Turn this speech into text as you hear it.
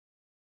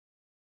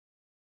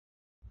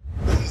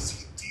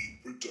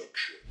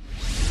production.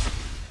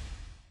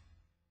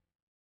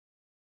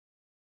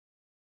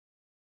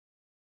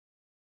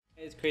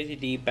 It's Crazy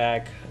D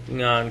back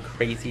on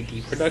Crazy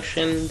D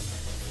Productions.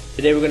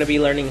 Today we're going to be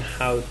learning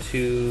how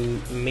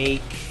to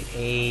make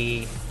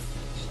a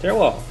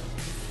stairwell.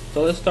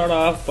 So let's start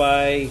off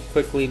by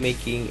quickly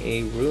making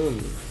a room,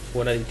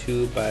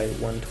 192 by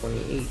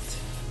 128.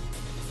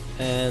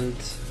 And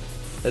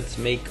let's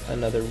make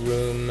another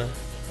room,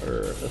 or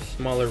a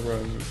smaller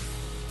room,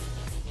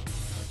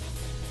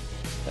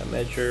 that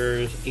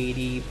measures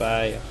 80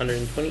 by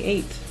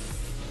 128.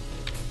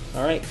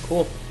 Alright,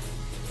 cool.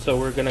 So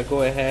we're gonna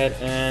go ahead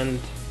and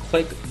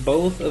click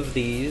both of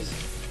these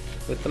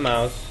with the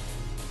mouse.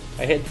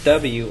 I hit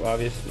W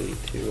obviously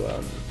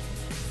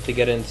to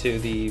get into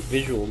the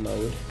visual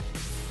mode.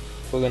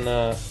 We're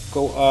gonna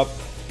go up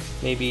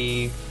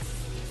maybe,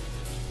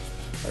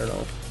 I don't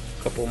know,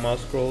 a couple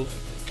mouse scrolls,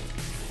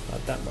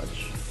 not that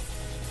much.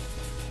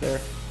 There.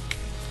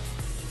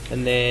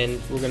 And then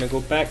we're gonna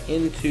go back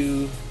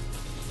into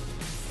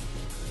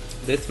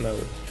this mode,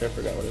 which I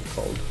forgot what it's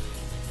called.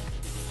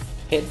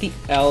 Hit the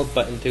L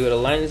button to go to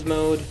Linedefs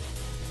Mode,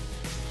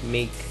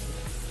 make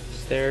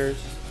stairs.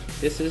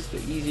 This is the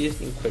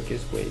easiest and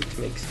quickest way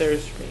to make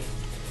stairs for me.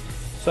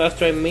 So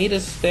after I made a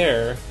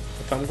stair,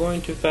 if I'm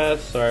going too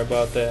fast, sorry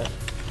about that.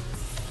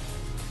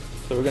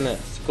 So we're gonna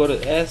go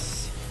to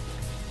S,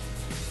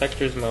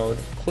 sectors mode,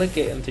 click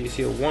it until you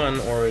see a 1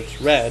 or it's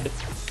red,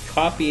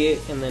 copy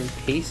it and then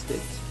paste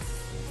it.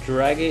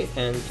 Drag it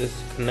and just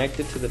connect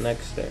it to the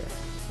next stair,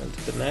 and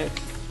to the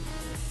next.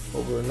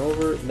 Over and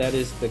over. That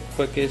is the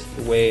quickest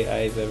way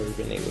I've ever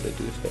been able to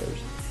do stairs.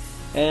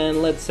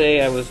 And let's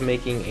say I was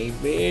making a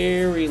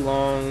very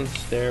long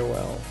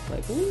stairwell,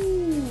 like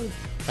ooh,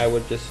 I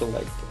would just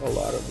select a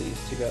lot of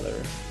these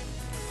together,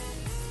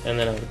 and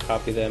then I would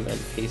copy them and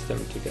paste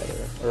them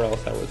together, or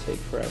else that would take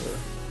forever.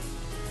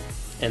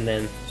 And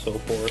then so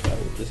forth, I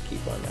would just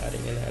keep on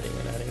adding and adding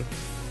and adding.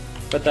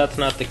 But that's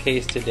not the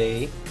case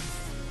today.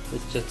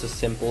 It's just a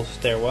simple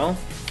stairwell.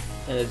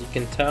 And as you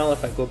can tell,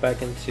 if I go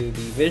back into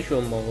the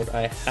visual mode,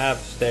 I have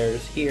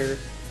stairs here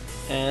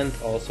and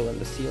also in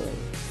the ceiling.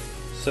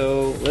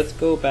 So let's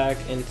go back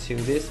into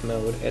this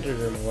mode,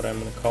 editor mode I'm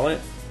going to call it.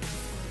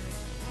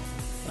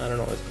 I don't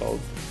know what it's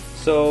called.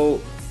 So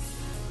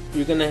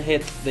you're going to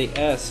hit the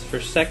S for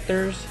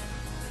sectors.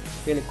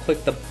 You're going to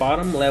click the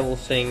bottom level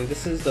saying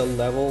this is the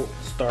level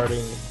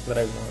starting that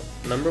I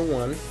want. Number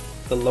 1.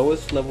 The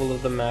lowest level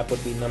of the map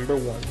would be number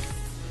 1.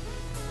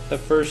 The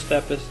first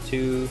step is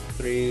 2,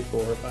 3,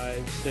 4,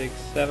 5, 6,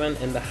 7,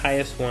 and the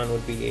highest one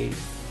would be 8.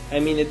 I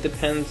mean, it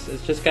depends.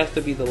 It just has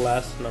to be the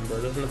last number.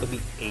 It doesn't have to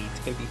be 8.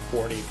 It can be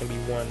 40. It can be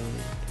 1.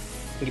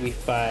 It can be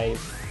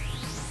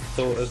 5.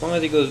 So as long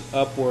as it goes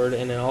upward,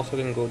 and it also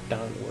can go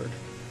downward,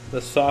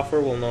 the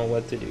software will know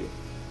what to do.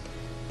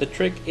 The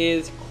trick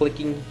is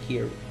clicking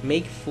here.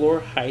 Make floor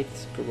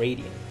heights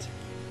gradient.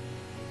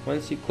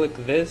 Once you click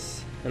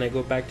this, and I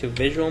go back to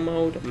visual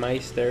mode, my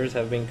stairs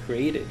have been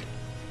created.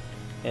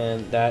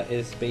 And that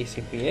is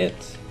basically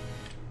it.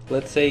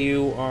 Let's say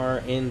you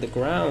are in the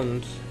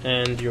ground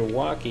and you're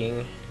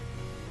walking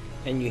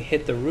and you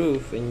hit the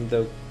roof and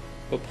the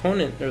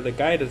opponent or the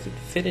guy doesn't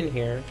fit in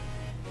here.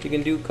 You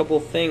can do a couple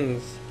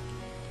things.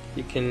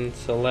 You can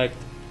select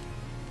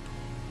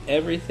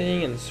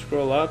everything and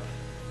scroll up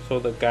so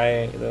the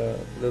guy, the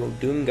little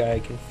Doom guy,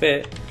 can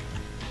fit,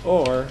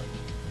 or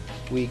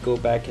we go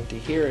back into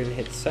here and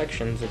hit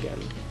sections again.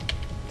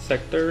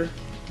 Sector,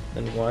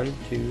 and 1,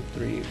 2,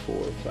 3,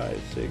 4,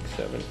 5, 6,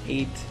 7,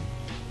 8,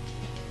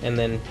 and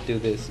then do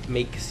this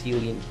make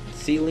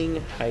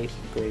ceiling height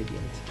gradient.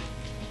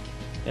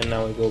 And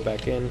now we go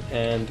back in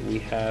and we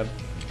have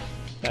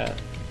that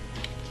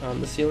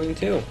on the ceiling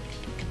too.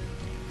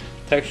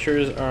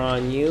 Textures are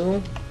on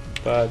you,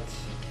 but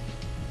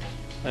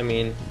I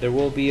mean, there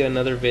will be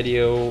another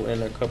video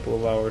in a couple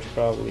of hours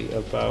probably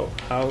about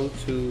how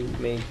to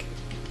make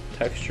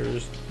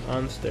textures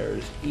on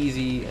stairs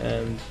easy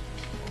and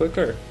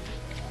quicker.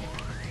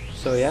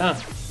 So yeah,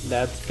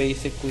 that's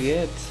basically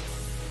it.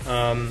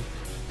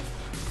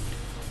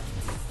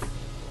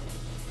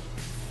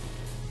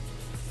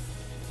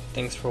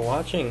 Thanks for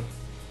watching.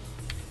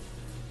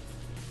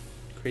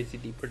 Crazy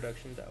D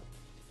Productions out.